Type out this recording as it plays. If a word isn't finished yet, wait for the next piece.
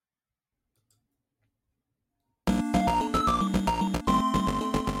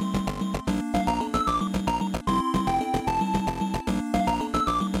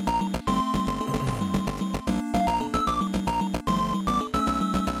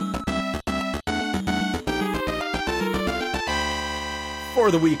For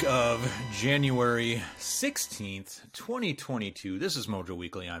the week of January 16th, 2022, this is Mojo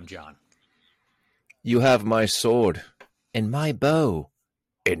Weekly. I'm John. You have my sword and my bow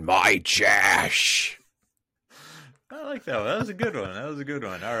and my jash. I like that one. That was a good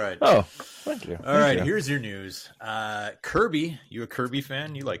one. All right. Oh, thank you. All right, here's your news. Kirby, you a Kirby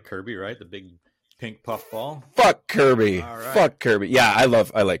fan? You like Kirby, right? The big pink puffball. Fuck Kirby. All right. Fuck Kirby. Yeah, I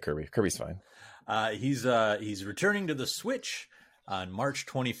like Kirby. Kirby's fine. He's returning to the Switch on March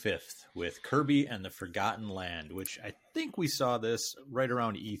 25th with Kirby and the Forgotten Land, which I think we saw this right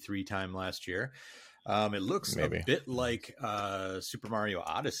around E3 time last year. It looks a bit like Super Mario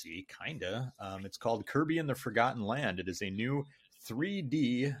Odyssey, kinda. It's called Kirby and the Forgotten Land. It is a new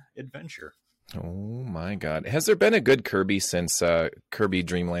 3D adventure. Oh my god. Has there been a good Kirby since Kirby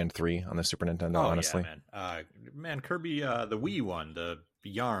Dream Land 3 on the Super Nintendo, honestly? Yeah, man, Kirby, the Wii one, the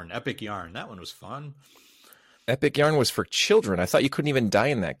Epic Yarn, that one was fun. Epic Yarn was for children. I thought you couldn't even die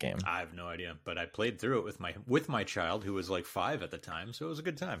in that game. I have no idea, but I played through it with my child, who was like 5 at the time, so it was a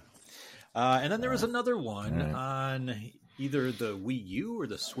good time. And then there was another one on either the Wii U or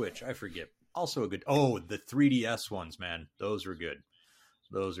the Switch. I forget. Also a good... Oh, the 3DS ones, man. Those were good.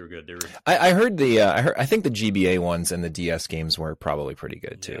 I heard I think the GBA ones and the DS games were probably pretty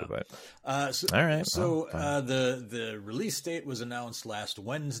good too. Yeah. But all right. So the release date was announced last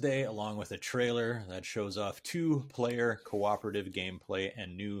Wednesday, along with a trailer that shows off 2-player cooperative gameplay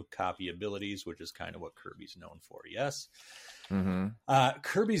and new copy abilities, which is kind of what Kirby's known for. Yes. Mm-hmm.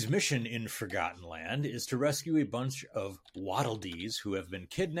 Kirby's mission in Forgotten Land is to rescue a bunch of Waddle Dees who have been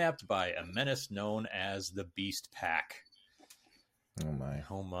kidnapped by a menace known as the Beast Pack.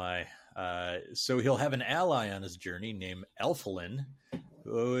 Oh my. So he'll have an ally on his journey named Elfilin,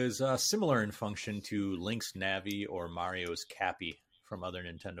 who is similar in function to Link's Navi or Mario's Cappy from other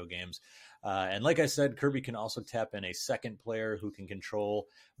Nintendo games. And like I said, Kirby can also tap in a second player who can control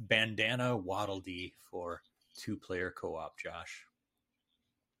Bandana Waddle Dee for 2-player co-op, Josh.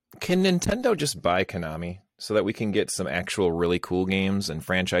 Can Nintendo just buy Konami so that we can get some actual really cool games and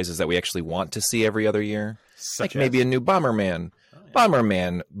franchises that we actually want to see every other year? Like maybe a new Bomberman.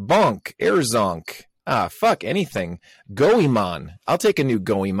 Bomberman, Bonk, Airzonk. Fuck anything. Goemon. I'll take a new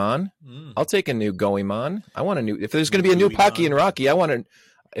Goemon. I'll take a new Goemon. I want a new... If there's going to be a new Pocky and Rocky,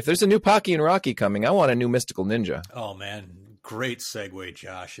 if there's a new Pocky and Rocky coming, I want a new Mystical Ninja. Oh, man. Great segue,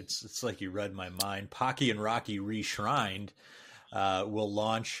 Josh. It's like you read my mind. Pocky and Rocky Reshrined will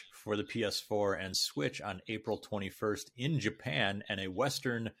launch for the PS4 and Switch on April 21st in Japan, and a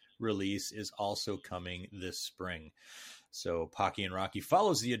Western release is also coming this spring. So Pocky and Rocky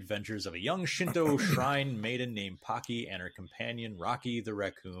follows the adventures of a young Shinto shrine maiden named Pocky and her companion Rocky the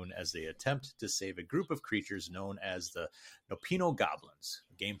Raccoon as they attempt to save a group of creatures known as the Nopino Goblins.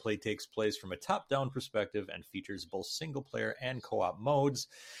 Gameplay takes place from a top-down perspective and features both single-player and co-op modes.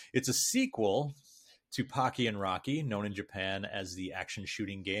 It's a sequel to Pocky and Rocky, known in Japan as the action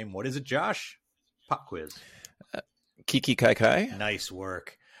shooting game. What is it, Josh? Pop quiz. Kiki Kai Kai? Nice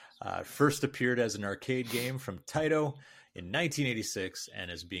work. First appeared as an arcade game from Taito in 1986 and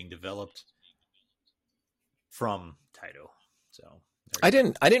is being developed from Taito. So I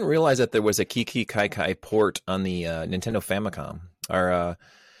didn't realize that there was a Kiki Kai Kai port on the Nintendo Famicom.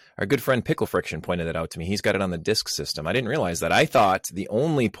 Our good friend Pickle Friction pointed it out to me. He's got it on the disc system. I didn't realize that. I thought the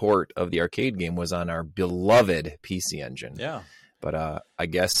only port of the arcade game was on our beloved PC Engine. Yeah. But I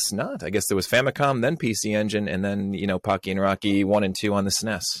guess not. I guess there was Famicom, then PC Engine, and then, Pocky and Rocky 1 and 2 on the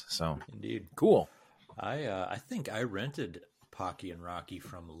SNES. So indeed. Cool. I think I rented Pocky and Rocky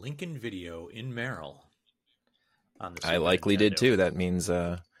from Lincoln Video in Merrill. On the Super I likely Nintendo. did too. That means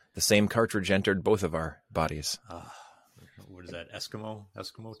the same cartridge entered both of our bodies. What is that? Eskimo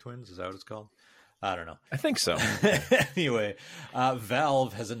Twins? Is that what it's called? I don't know. I think so. Anyway,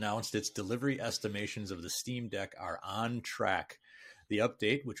 Valve has announced its delivery estimations of the Steam Deck are on track. The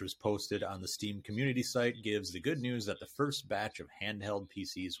update, which was posted on the Steam community site, gives the good news that the first batch of handheld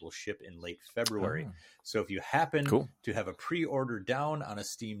PCs will ship in late February. So if you happen to have a pre-order down on a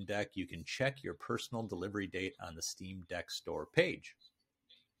Steam Deck, you can check your personal delivery date on the Steam Deck store page.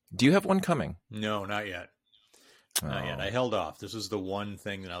 Do you have one coming? No, not yet. Not yet. I held off. This was the one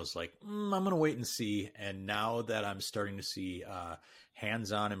thing that I was like, I'm going to wait and see. And now that I'm starting to see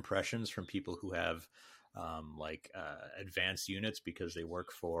hands-on impressions from people who have advanced units because they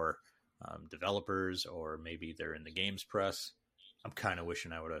work for developers, or maybe they're in the games press, I'm kind of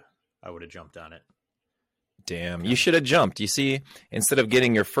wishing I would have jumped on it. Damn, you should have jumped. You see, instead of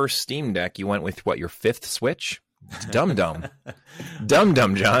getting your first Steam Deck, you went with your 5th Switch? Dum-dum.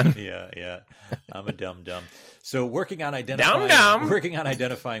 Dum-dum, John. Yeah. I'm a dum-dum. So working on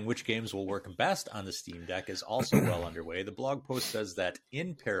identifying which games will work best on the Steam Deck is also well underway. The blog post says that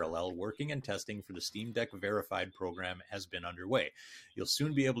in parallel, working and testing for the Steam Deck Verified program has been underway. You'll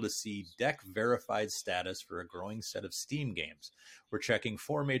soon be able to see Deck Verified status for a growing set of Steam games. We're checking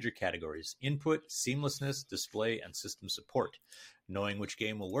 4 major categories: input, seamlessness, display, and system support. Knowing which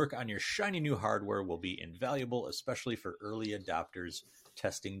game will work on your shiny new hardware will be invaluable, especially for early adopters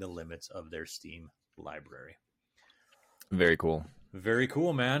testing the limits of their Steam library. Very cool. Very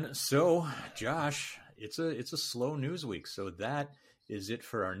cool, man. So, Josh, it's a slow news week. So that is it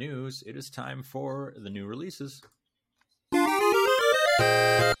for our news. It is time for the new releases. We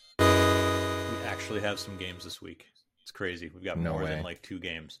actually have some games this week. It's crazy. We've got more than like 2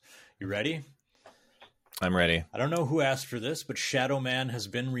 games. You ready? I'm ready. I don't know who asked for this, but Shadow Man has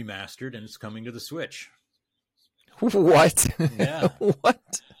been remastered and it's coming to the Switch. What? Yeah. What?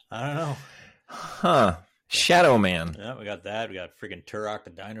 I don't know. Huh. Shadow Man. Yeah, we got that. We got freaking Turok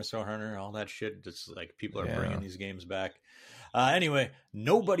the Dinosaur Hunter, all that shit. Just like people are bringing these games back. Anyway,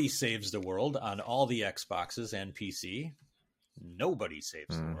 Nobody Saves the World on all the Xboxes and PC. Nobody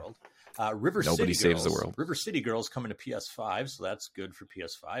Saves the World. Nobody Saves the World. River City Girls coming to PS5, so that's good for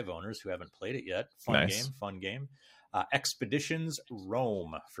PS5 owners who haven't played it yet. Fun game. Expeditions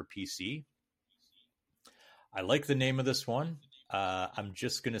Rome for PC. I like the name of this one. I'm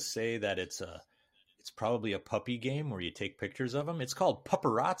just going to say that it's probably a puppy game where you take pictures of them. It's called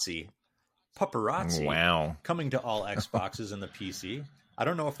Paparazzi. Wow. Coming to all Xboxes and the PC. I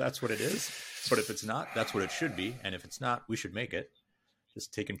don't know if that's what it is, but if it's not, that's what it should be. And if it's not, we should make it.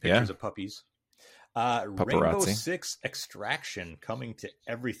 Just taking pictures of puppies. Rainbow Six Extraction coming to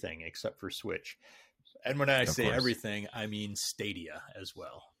everything except for Switch. And when I say everything, I mean Stadia as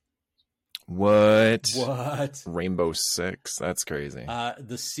well. What? What? Rainbow Six? That's crazy.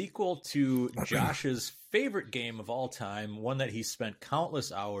 The sequel to Josh's favorite game of all time, one that he spent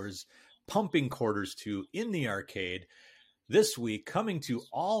countless hours pumping quarters to in the arcade, this week coming to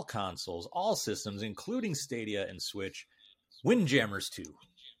all consoles, all systems, including Stadia and Switch, Windjammers 2.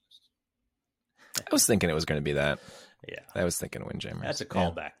 I was thinking it was going to be that. Yeah. I was thinking Windjammers. That's a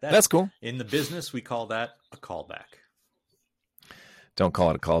callback. Yeah. That's cool. In the business, we call that a callback. Don't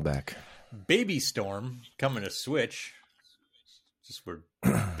call it a callback. Baby Storm coming to Switch. Just for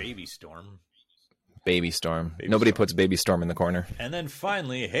Baby Storm. Baby Storm. Nobody puts Baby Storm in the corner. And then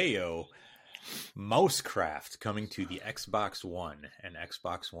finally, heyo, Mousecraft coming to the Xbox One and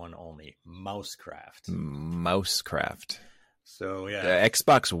Xbox One only. Mousecraft. So yeah,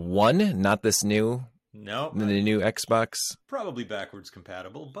 Xbox One, not this new. No, the new Xbox. Probably backwards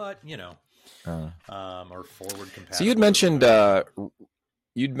compatible, but you know, or forward compatible. So you'd mentioned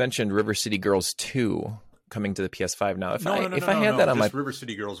River City Girls 2 coming to the PS5 now. If I had that on my River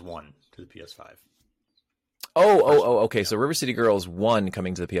City Girls 1 to the PS5. Okay. So River City Girls 1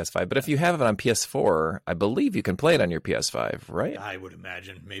 coming to the PS5. But if you have it on PS4, I believe you can play it on your PS5, right? I would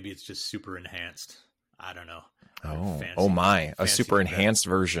imagine. Maybe it's just super enhanced. I don't know. A super enhanced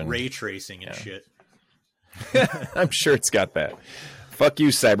version. Ray tracing and shit. I'm sure it's got that. Fuck you,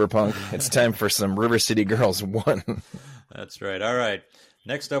 Cyberpunk. It's time for some River City Girls 1. That's right. All right.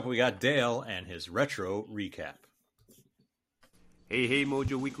 Next up, we got Dale and his retro recap. Hey,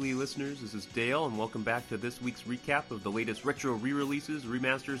 MoJoWeekly listeners, this is Dale, and welcome back to this week's recap of the latest retro re-releases,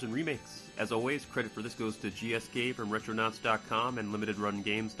 remasters, and remakes. As always, credit for this goes to GSK from Retronauts.com and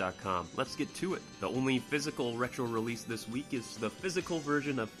LimitedRunGames.com. Let's get to it. The only physical retro release this week is the physical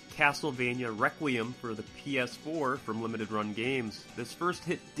version of Castlevania Requiem for the PS4 from Limited Run Games. This first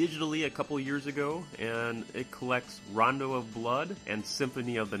hit digitally a couple years ago, and it collects Rondo of Blood and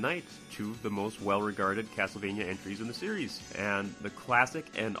Symphony of the Night, two of the most well-regarded Castlevania entries in the series. And the classic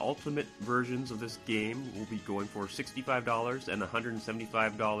and ultimate versions of this game will be going for $65 and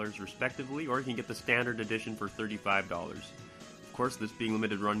 $175 respectively, or you can get the standard edition for $35. Of course, this being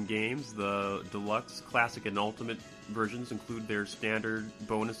Limited Run Games, the deluxe, classic, and ultimate versions include their standard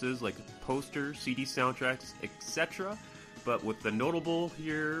bonuses like posters, CD soundtracks, etc. But with the notable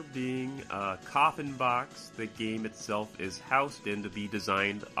here being a coffin box, the game itself is housed in to be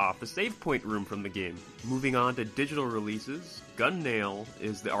designed off the save point room from the game. Moving on to digital releases, Gunnail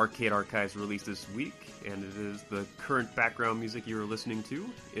is the Arcade Archives release this week, and it is the current background music you are listening to.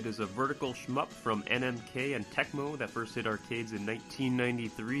 It is a vertical shmup from NMK and Tecmo that first hit arcades in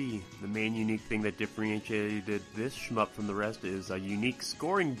 1993. The main unique thing that differentiated this shmup from the rest is a unique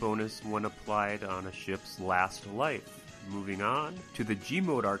scoring bonus when applied on a ship's last life. Moving on to the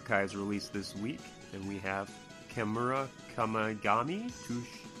Gmode Archives release this week, and we have Kimura Kamigami to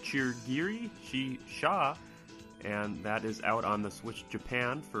Chirigiri Sha, and that is out on the Switch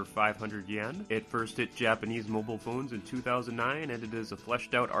Japan for 500 yen. It first hit Japanese mobile phones in 2009, and it is a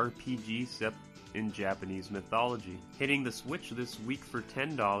fleshed-out RPG set in Japanese mythology. Hitting the Switch this week for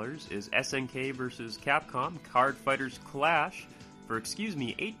 $10 is SNK vs. Capcom Card Fighters Clash for,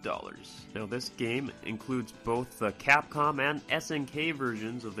 $8. Now this game includes both the Capcom and SNK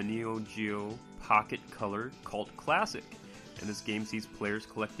versions of the Neo Geo Pocket Color Cult Classic. And this game sees players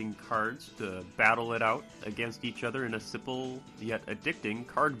collecting cards to battle it out against each other in a simple yet addicting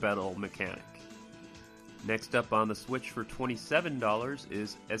card battle mechanic. Next up on the Switch for $27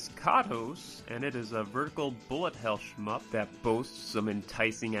 is Escatos, and it is a vertical bullet hell shmup that boasts some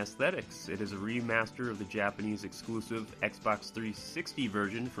enticing aesthetics. It is a remaster of the Japanese exclusive Xbox 360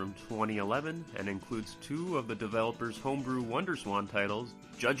 version from 2011 and includes two of the developer's homebrew WonderSwan titles,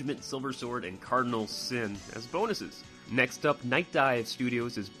 Judgment Silver Sword and Cardinal Sin, as bonuses. Next up, Night Dive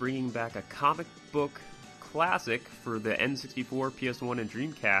Studios is bringing back a comic book classic for the N64, PS1, and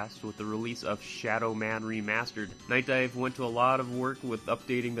Dreamcast with the release of Shadow Man Remastered. Night Dive went to a lot of work with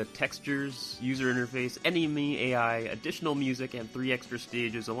updating the textures, user interface, enemy AI, additional music, and 3 extra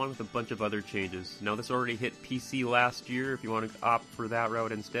stages, along with a bunch of other changes. Now, this already hit PC last year if you want to opt for that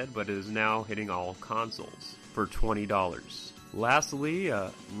route instead, but it is now hitting all consoles for $20. Lastly,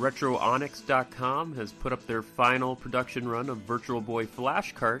 RetroOnyx.com has put up their final production run of Virtual Boy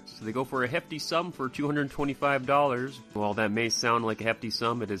Flash carts. They go for a hefty sum for $225. While that may sound like a hefty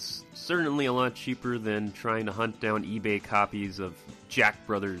sum, it is certainly a lot cheaper than trying to hunt down eBay copies of Jack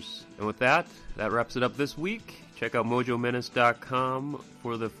Brothers. And with that, that wraps it up this week. Check out MoJoMenace.com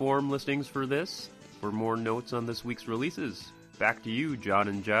for the forum listings for this, for more notes on this week's releases. Back to you, John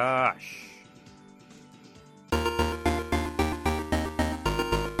and Josh.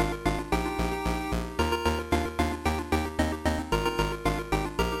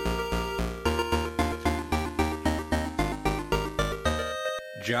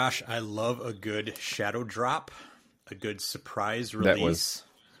 Josh, I love a good shadow drop, a good surprise release.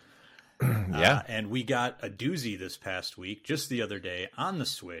 Yeah. And we got a doozy this past week, just the other day, on the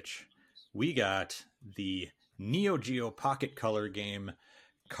Switch. We got the Neo Geo Pocket Color game,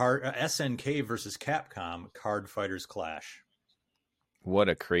 SNK versus Capcom Card Fighters Clash. What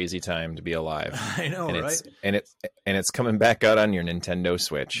a crazy time to be alive. I know, and right? It's coming back out on your Nintendo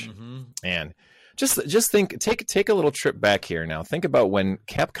Switch. Mm-hmm. And just think, take a little trip back here now. Think about when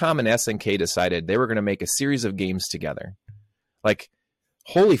Capcom and SNK decided they were going to make a series of games together. Like,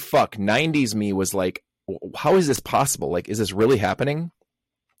 holy fuck, 90s me was like, how is this possible? Like, is this really happening?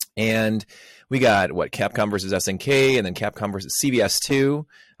 And we got, Capcom versus SNK, and then Capcom versus CVS2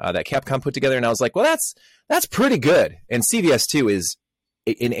 that Capcom put together. And I was like, well, that's pretty good. And CVS2 is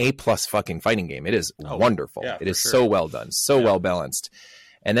an A-plus fucking fighting game. It is wonderful. Yeah, it is so well done, well balanced.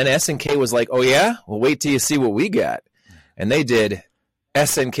 And then SNK was like, oh yeah? Well, wait till you see what we got. And they did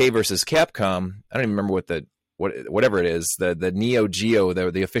SNK versus Capcom. I don't even remember whatever it is, the Neo Geo,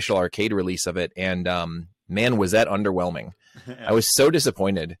 the official arcade release of it. And man, was that underwhelming. I was so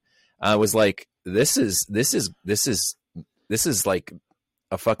disappointed. I was like, this is like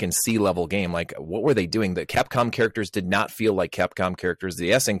a fucking C-level game. Like, what were they doing? The Capcom characters did not feel like Capcom characters.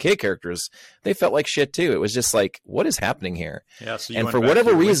 The SNK characters, they felt like shit too. It was just like, what is happening here? Yeah, so and for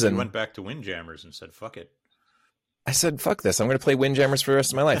whatever reason, you went back to Windjammers and said, fuck it. I said, fuck this. I'm going to play Windjammers for the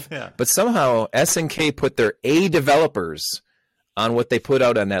rest of my life. Yeah. But somehow SNK put their A developers on what they put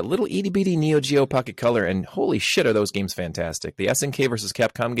out on that little itty-bitty Neo Geo Pocket Color, and holy shit, are those games fantastic. The SNK versus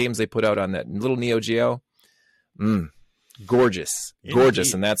Capcom games they put out on that little Neo Geo, gorgeous.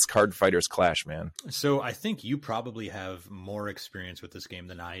 And that's Card Fighters Clash, man. So I think you probably have more experience with this game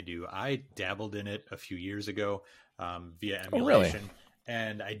than I do. I dabbled in it a few years ago via emulation. Oh, really?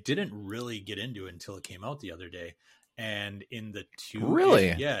 And I didn't really get into it until it came out the other day. And in the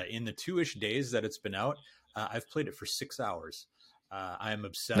two-ish days that it's been out, I've played it for 6 hours. I'm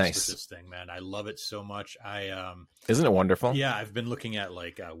obsessed with this thing, man. I love it so much. Isn't it wonderful? Yeah, I've been looking at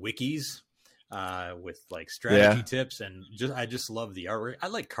like wikis with like strategy tips, and I just love the artwork. I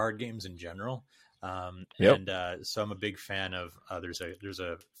like card games in general, and so I'm a big fan of. There's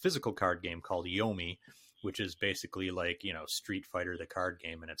a physical card game called Yomi, which is basically like, you know, Street Fighter the card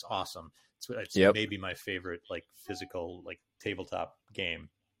game, and it's awesome. It's maybe my favorite like physical like tabletop game.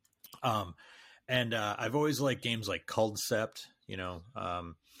 And I've always liked games like Culdcept, you know.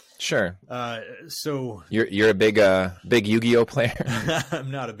 Sure. So you're a big Yu-Gi-Oh player.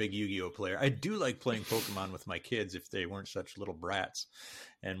 I'm not a big Yu-Gi-Oh player. I do like playing Pokemon with my kids if they weren't such little brats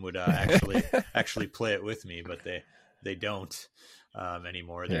and would actually play it with me, but they don't.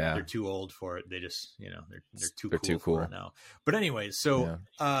 anymore. They're too old for it. They just, they're too cool for it now. But anyway, so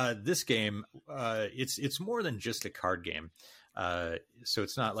this game, it's more than just a card game. So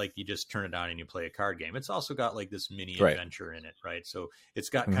it's not like you just turn it on and you play a card game. It's also got like this mini adventure in it, right? So it's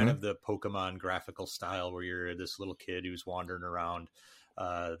got kind of the Pokemon graphical style where you're this little kid who's wandering around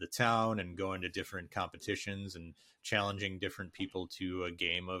the town and going to different competitions and challenging different people to a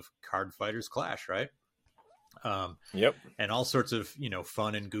game of Card Fighters Clash, right? And all sorts of,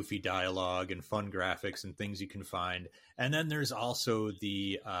 fun and goofy dialogue and fun graphics and things you can find. And then there's also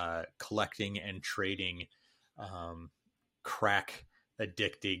the collecting and trading crack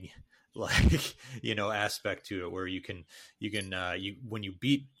addicting aspect to it, where you can when you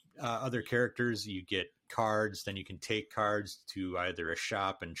beat other characters, you get cards. Then you can take cards to either a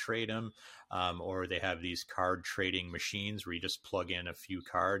shop and trade them, or they have these card trading machines where you just plug in a few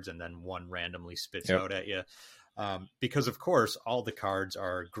cards and then one randomly spits out at you. Because of course all the cards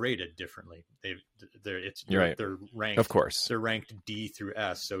are graded differently. They're ranked, of course, they're ranked D through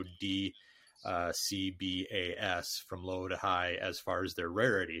S. So D, C, B, A, S from low to high as far as their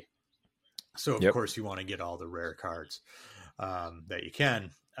rarity. So of course you want to get all the rare cards that you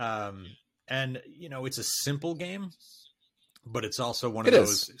can. And it's a simple game, but it's also one of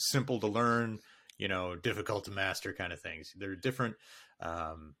those simple to learn, difficult to master kind of things. There are different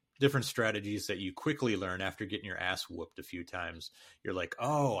strategies that you quickly learn after getting your ass whooped a few times. You're like,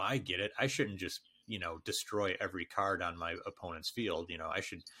 oh, I get it. I shouldn't just, destroy every card on my opponent's field. I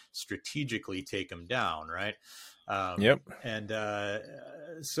should strategically take them down. Right. And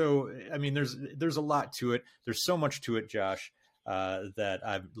so, I mean, there's a lot to it. There's so much to it, Josh, that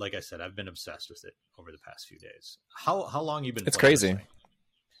I've been obsessed with it over the past few days. How long you been? It's crazy.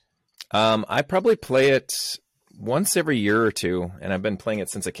 I probably play it once every year or two, and I've been playing it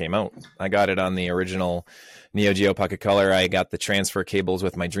since it came out. I got it on the original Neo Geo Pocket Color. I got the transfer cables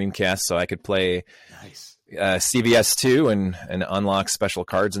with my Dreamcast, so I could play CVS 2 and unlock special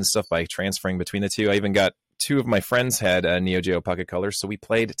cards and stuff by transferring between the two. I even got two of my friends had a Neo Geo Pocket Color, so we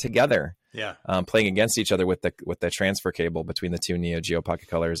played together. Playing against each other with the transfer cable between the two Neo Geo Pocket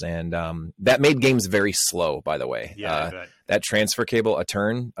Colors, and that made games very slow. By the way, that transfer cable, a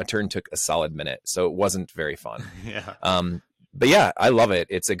turn took a solid minute, so it wasn't very fun. But yeah, I love it.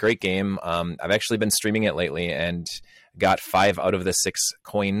 It's a great game. I've actually been streaming it lately and got 5 out of the 6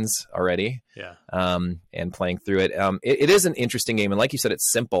 coins already. And playing through it. It is an interesting game, and like you said,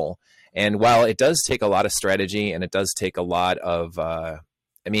 it's simple. And while it does take a lot of strategy, and it does take a lot of,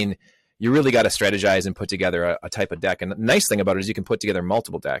 you really got to strategize and put together a type of deck. And the nice thing about it is you can put together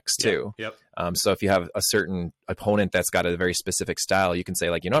multiple decks too. So if you have a certain opponent that's got a very specific style, you can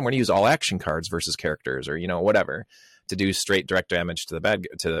say like, I'm going to use all action cards versus characters, or, whatever, to do straight direct damage to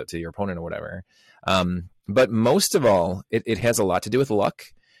to your opponent or whatever. But most of all, it has a lot to do with luck.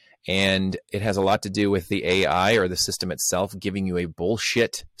 And it has a lot to do with the AI or the system itself giving you a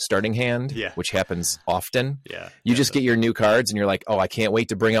bullshit starting hand, which happens often. You just get your new cards and you're like, oh, I can't wait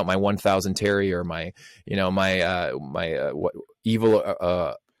to bring out my 1000 Terry or my evil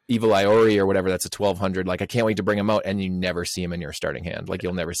Iori or whatever. That's a 1200. Like, I can't wait to bring them out. And you never see them in your starting hand. Like,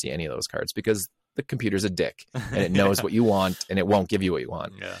 you'll never see any of those cards because the computer's a dick and it knows what you want and it won't give you what you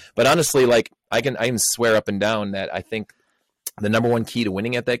want. But honestly, like, I can swear up and down that I think the number one key to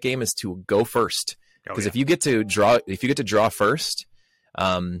winning at that game is to go first. Because if you get to draw first,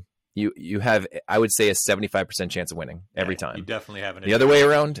 you have, I would say, a 75% chance of winning every time. You definitely have an The other way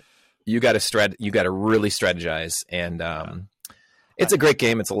around, you got to really strategize, and it's a great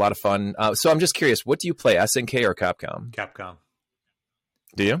game. It's a lot of fun. So I'm just curious, what do you play, SNK or Capcom? Capcom.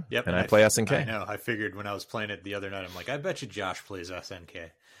 Do you? Yep. And I play SNK. I know. I figured when I was playing it the other night, I'm like, I bet you Josh plays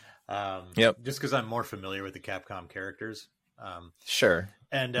SNK. Just because I'm more familiar with the Capcom characters. Sure.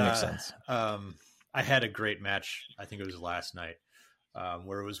 And makes sense. I had a great match. I think it was last night,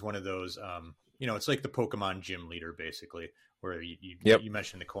 where it was one of those. It's like the Pokemon gym leader, basically, where you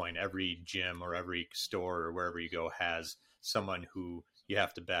mentioned the coin. Every gym or every store or wherever you go has someone who you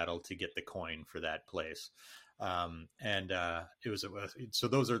have to battle to get the coin for that place. It was so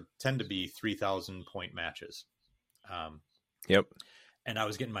those tend to be 3,000 point matches. And I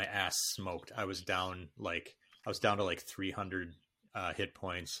was getting my ass smoked. I was down to like 300 hit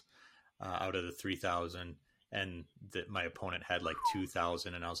points out of the 3,000, and my opponent had like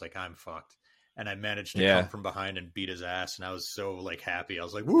 2,000, and I was like, I'm fucked. And I managed to come from behind and beat his ass, and I was so like happy. I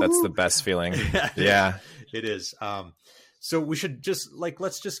was like, woo! That's the best feeling. It is. So we should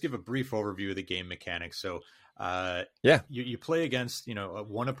let's just give a brief overview of the game mechanics. So you play against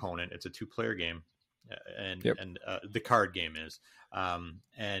one opponent. It's a 2-player game, and the card game is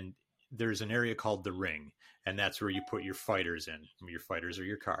and there's an area called the ring. and that's where you put your fighters in. Your fighters are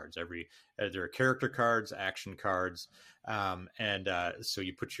your cards. There are character cards, action cards, so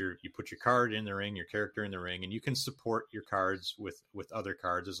you put your card in the ring, your character in the ring, and you can support your cards with other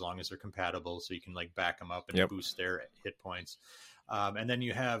cards as long as they're compatible. So you can like back them up and boost their hit points. And then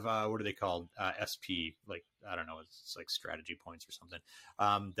you have what are they called? SP, like I don't know, it's like strategy points or something,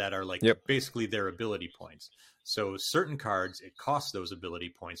 that are like basically their ability points. So certain cards, it costs those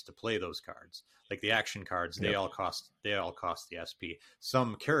ability points to play those cards. Like the action cards, they all cost the SP.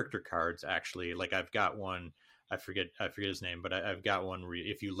 Some character cards actually, like I've got one, I forget his name, but I've got one where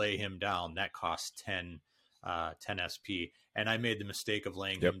if you lay him down, that costs 10 SP. And I made the mistake of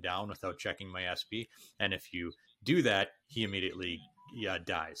laying him down without checking my SP. And if you do that, he immediately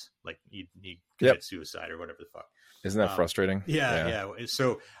dies. Like he commits suicide or whatever the fuck. Isn't that frustrating? Yeah.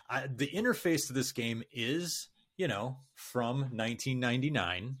 So the interface to this game is, from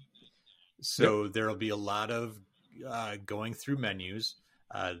 1999. So there'll be a lot of going through menus.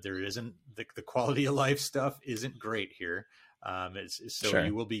 There isn't the quality of life stuff isn't great here.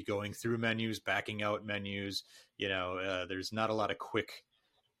 You will be going through menus, backing out menus. There's not a lot of quick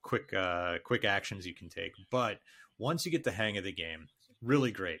actions you can take, but once you get the hang of the game,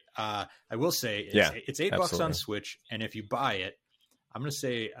 really great. I will say it's $8 on Switch, and if you buy it, I'm gonna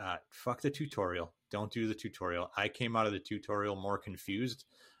say fuck the tutorial. Don't do the tutorial. I came out of the tutorial more confused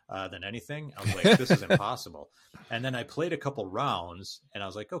than anything. I was like, this is impossible. And then I played a couple rounds, and I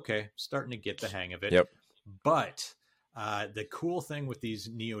was like, okay, starting to get the hang of it. But the cool thing with these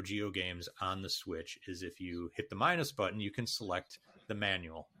Neo Geo games on the Switch is if you hit the minus button, you can select the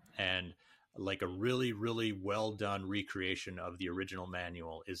manual, and like a really, really well done recreation of the original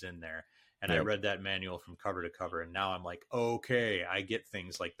manual is in there. And I read that manual from cover to cover, and now I'm like, okay, I get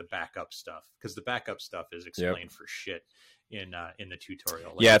things like the backup stuff, because the backup stuff is explained for shit in the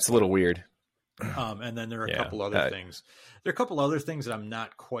tutorial. Like, it's a little weird. And then there are a couple other things. There are a couple other things that I'm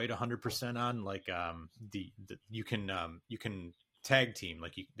not quite 100% on, like you can tag team,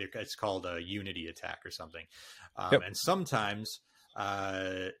 like it's called a unity attack or something, and sometimes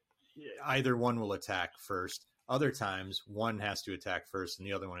either one will attack first. Other times one has to attack first and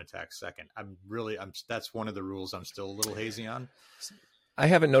the other one attacks second. That's one of the rules I'm still a little hazy on. I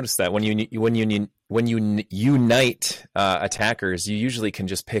haven't noticed that when you unite attackers, you usually can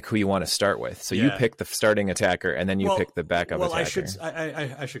just pick who you want to start with. So you pick the starting attacker, and then you pick the backup attacker.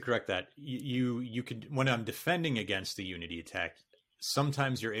 I should correct that. You could, when I'm defending against the unity attack,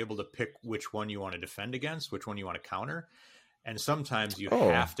 sometimes you're able to pick which one you want to defend against, which one you want to counter, and sometimes you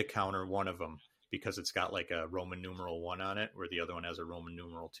have to counter one of them because it's got like a Roman numeral 1 on it, where the other one has a Roman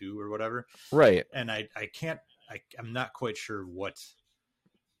numeral 2 or whatever. Right. And I'm not quite sure what.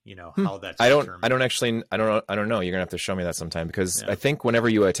 How that's I don't know. You're gonna have to show me that sometime, because I think whenever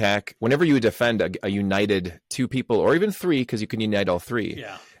you defend a united 2 people, or even 3, because you can unite all 3.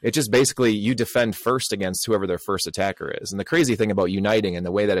 It just basically you defend first against whoever their first attacker is. And the crazy thing about uniting, and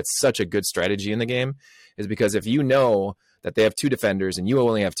the way that it's such a good strategy in the game, is because if you know that they have 2 defenders and you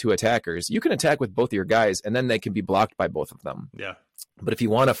only have 2 attackers, you can attack with both of your guys, and then they can be blocked by both of them. But if you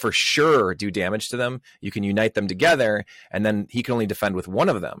want to for sure do damage to them, you can unite them together, and then he can only defend with one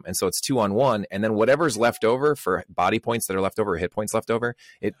of them. And so it's 2-on-1. And then whatever's left over for body points that are left over, or hit points left over,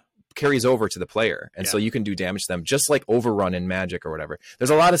 it carries over to the player. And so you can do damage to them, just like Overrun in Magic or whatever. There's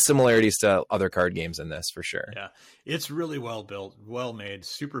a lot of similarities to other card games in this, for sure. Yeah, it's really well built, well made,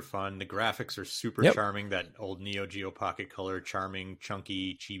 super fun. The graphics are super charming. That old Neo Geo Pocket Color, charming,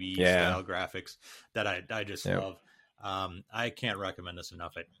 chunky, chibi style graphics that I just love. I can't recommend this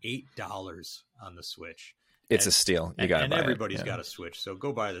enough. At $8 on the Switch, it's a steal. You got to buy it. And everybody's got a Switch, so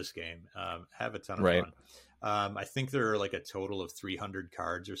go buy this game. Have a ton of fun. I think there are like a total of 300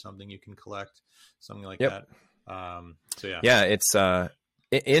 cards or something you can collect, something like that.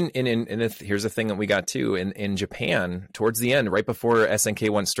 It's here's the thing that we got too in Japan towards the end, right before SNK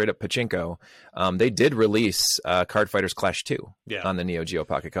went straight up pachinko. They did release Card Fighters Clash 2 on the Neo Geo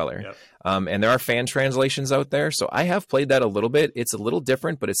Pocket Color. And there are fan translations out there. So I have played that a little bit. It's a little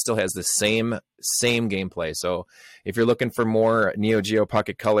different, but it still has the same gameplay. So if you're looking for more Neo Geo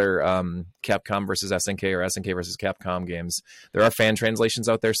Pocket Color Capcom versus SNK, or SNK versus Capcom games, there are fan translations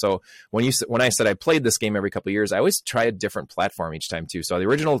out there. So when I said I played this game every couple of years, I always try a different platform each time too. So the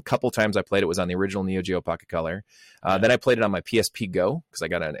original couple times I played it was on the original Neo Geo Pocket Color. Then I played it on my PSP Go, because I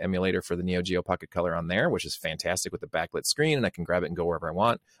got an emulator for the Neo Geo Pocket Color on there, which is fantastic with the backlit screen, and I can grab it and go wherever I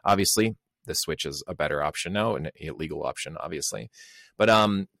want. Obviously, the Switch is a better option now, and a legal option, obviously. But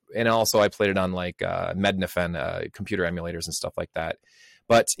and also I played it on like Mednafen computer emulators and stuff like that.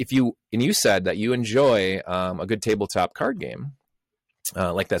 But you said that you enjoy a good tabletop card game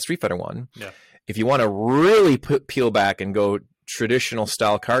like that Street Fighter one. if you want to really peel back and go traditional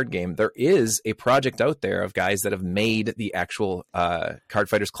style card game, there is a project out there of guys that have made the actual Card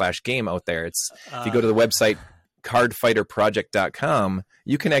Fighters Clash game out there. It's if you go to the website cardfighterproject.com,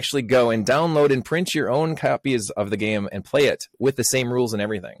 you can actually go and download and print your own copies of the game and play it with the same rules and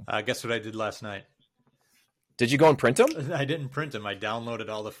everything. Guess what I did last night? Did you go and print them? I didn't print them. I downloaded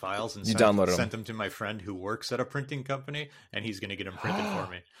all the files and sent them to my friend who works at a printing company, and he's going to get them printed for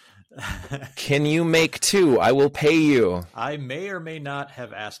me. Can you make 2? I will pay you. I may or may not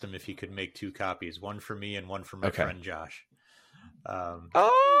have asked him if he could make 2 copies, one for me and one for my friend Josh.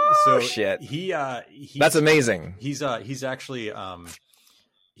 Shit! That's amazing. He's actually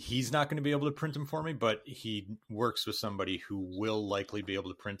he's not going to be able to print them for me, but he works with somebody who will likely be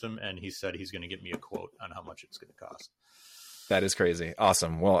able to print them, and he said he's going to get me a quote on how much it's going to cost. That is crazy.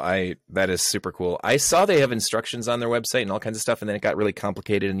 Awesome. Well, that is super cool. I saw they have instructions on their website and all kinds of stuff, and then it got really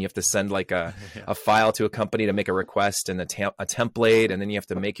complicated, and you have to send like a file to a company to make a request and a template, and then you have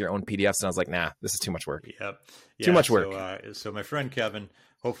to make your own PDFs. And I was like, nah, this is too much work. Yep. Too much work. So my friend Kevin,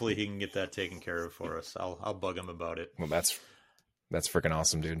 hopefully he can get that taken care of for us. I'll bug him about it. Well, that's freaking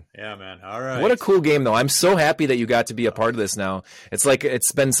awesome, dude. Yeah, man. All right. What a cool game, though. I'm so happy that you got to be a part of this now. It's like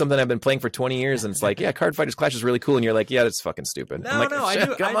it's been something I've been playing for 20 years, and it's like, yeah, Card Fighters Clash is really cool, and you're like, yeah, that's fucking stupid. I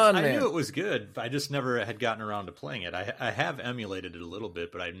knew it was good. I just never had gotten around to playing it. I have emulated it a little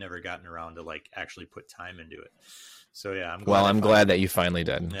bit, but I've never gotten around to like actually put time into it. So yeah, I'm glad that you finally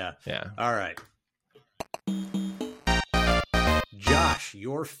did. Yeah. All right. Josh,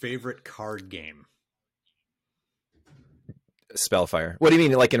 your favorite card game? Spellfire. What do you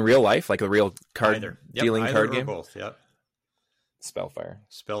mean, like in real life, like a real card dealing card game? Both. Yep. Spellfire.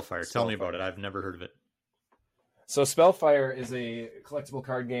 Tell me about it. I've never heard of it. So Spellfire is a collectible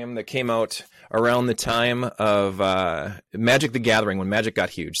card game that came out around the time of Magic the Gathering, when Magic got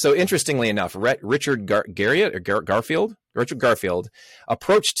huge. So interestingly enough, Richard Garfield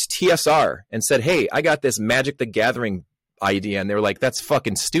approached TSR and said, "Hey, I got this Magic the Gathering idea," and they were like, "That's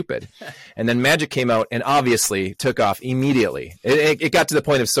fucking stupid." And then Magic came out and obviously took off immediately. It got to the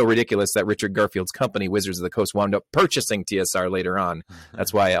point of so ridiculous that Richard Garfield's company, Wizards of the Coast, wound up purchasing TSR later on.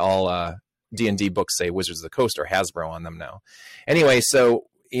 That's why all D&D books say Wizards of the Coast or Hasbro on them now. Anyway, so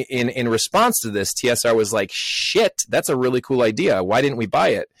in response to this, TSR was like, "Shit, that's a really cool idea. Why didn't we buy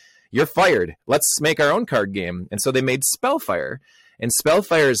it? You're fired. Let's make our own card game." And so they made Spellfire. And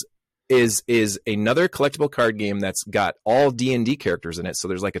Spellfire's is another collectible card game that's got all D&D characters in it. So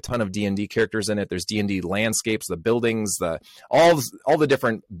there's like a ton of D&D characters in it. There's D&D landscapes, the buildings, all the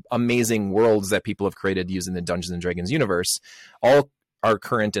different amazing worlds that people have created using the Dungeons and Dragons universe, all are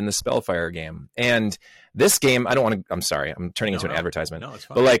current in the Spellfire game. And this game, I'm sorry, I'm turning into an advertisement. No, it's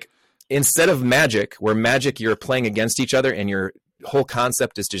fine. But like, instead of Magic, where Magic you're playing against each other and your whole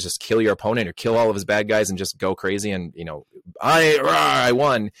concept is to just kill your opponent or kill all of his bad guys and just go crazy and, I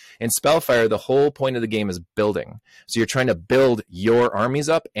won. In Spellfire, the whole point of the game is building. So you're trying to build your armies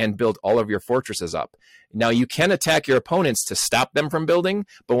up and build all of your fortresses up. Now, you can attack your opponents to stop them from building,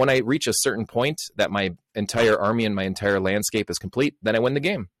 but when I reach a certain point that my entire army and my entire landscape is complete, then I win the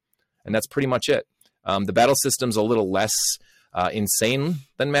game. And that's pretty much it. The battle system's a little less insane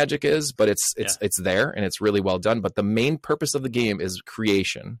than Magic is, but it's there and it's really well done. But the main purpose of the game is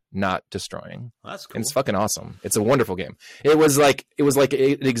creation, not destroying. Well, that's cool. And it's fucking awesome. It's a wonderful game. It was like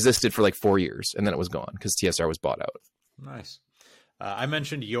it existed for like 4 years and then it was gone because TSR was bought out. Nice. I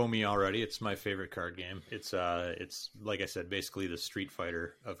mentioned Yomi already. It's my favorite card game. It's like I said, basically the Street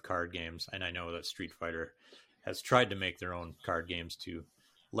Fighter of card games. And I know that Street Fighter has tried to make their own card games to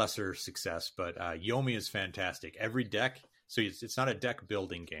lesser success, but Yomi is fantastic. Every deck. So it's not a deck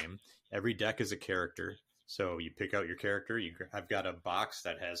building game. Every deck is a character. So you pick out your character. I've got a box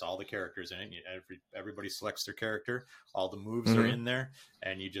that has all the characters in it. Everybody selects their character. All the moves are in there,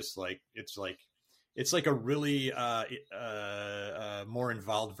 and you just it's like a really more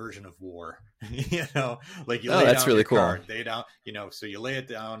involved version of war. Like you lay down really your cool. card, so you lay it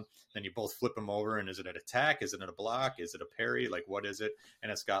down, then you both flip them over, and is it an attack? Is it a block? Is it a parry? Like, what is it?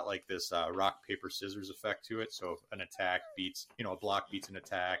 And it's got like this rock, paper, scissors effect to it. So an attack beats, a block beats an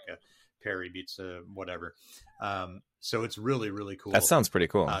attack, a parry beats whatever. So it's really, really cool. That sounds pretty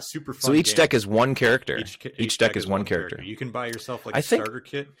cool. Super fun. So each deck is one character. Each deck is one character. You can buy yourself a think starter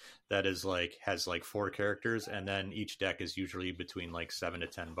kit that is has 4 characters, and then each deck is usually between like $7 to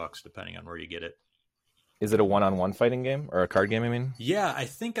 $10, depending on where you get it. Is it a one-on-one fighting game or a card game? I mean, yeah, I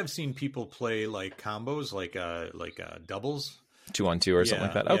think I've seen people play like combos, like doubles, 2-on-2 or something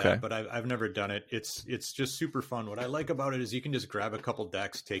like that. Okay, but I've never done it. It's just super fun. What I like about it is you can just grab a couple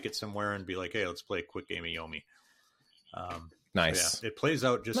decks, take it somewhere, and be like, hey, let's play a quick game of Yomi. Nice. So, yeah, it plays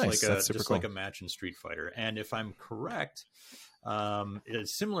out just Nice. like a match in Street Fighter. And if I'm correct, a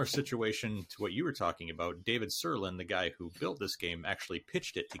similar situation to what you were talking about, David Sirlin, the guy who built this game, actually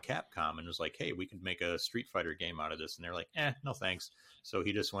pitched it to Capcom and was like, hey, we could make a Street Fighter game out of this. And they're like, no thanks. So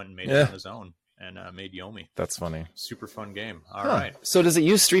he just went and made it on his own and made Yomi. That's funny. Super fun game. All right. So does it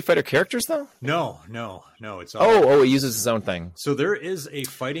use Street Fighter characters, though? No. It's all it uses its own thing. So there is a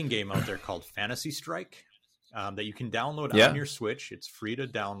fighting game out there called Fantasy Strike that you can download on your Switch. It's free to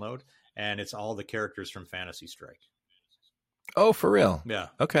download, and it's all the characters from Fantasy Strike. Oh, for real? Yeah.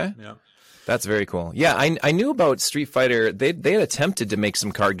 Okay. Yeah. That's very cool. Yeah, I knew about Street Fighter. They had attempted to make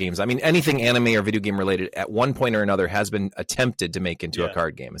some card games. I mean, anything anime or video game related at one point or another has been attempted to make into a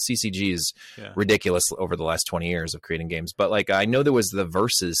card game. CCG is ridiculous over the last 20 years of creating games. But like, I know there was the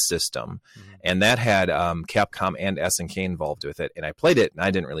Versus system, and that had Capcom and SNK involved with it. And I played it, and I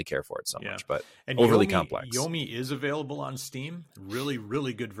didn't really care for it so much, but and overly complex. Yomi is available on Steam. Really,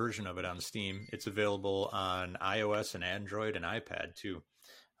 really good version of it on Steam. It's available on iOS and Android and iPad too.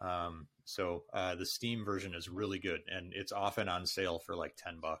 So the Steam version is really good, and it's often on sale for like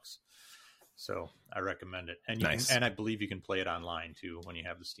 $10. So I recommend it. And and I believe you can play it online too when you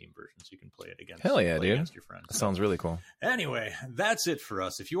have the Steam version, so you can play it against your friends. That sounds really cool. Anyway, that's it for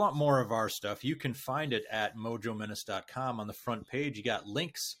us. If you want more of our stuff, you can find it at MoJoMenace.com. On the front page, you got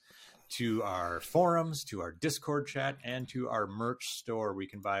links to our forums, to our Discord chat, and to our merch store. We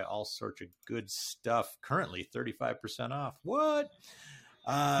can buy all sorts of good stuff. Currently 35% off. What?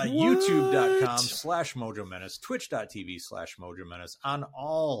 YouTube.com/MoJoMenace, Twitch.tv/MoJoMenace. On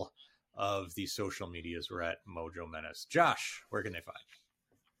all of the social medias, we're at MoJoMenace. Josh, where can they find you?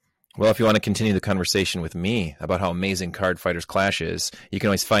 Well, if you want to continue the conversation with me about how amazing Card Fighters Clash is, you can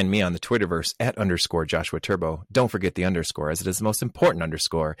always find me on the Twitterverse at _Joshua Turbo. Don't forget the underscore, as it is the most important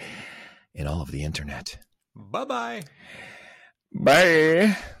underscore in all of the internet. Bye-bye.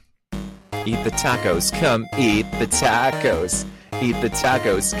 Bye. Eat the tacos. Come eat the tacos. Eat the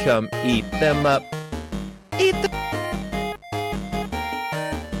tacos. Come eat them up.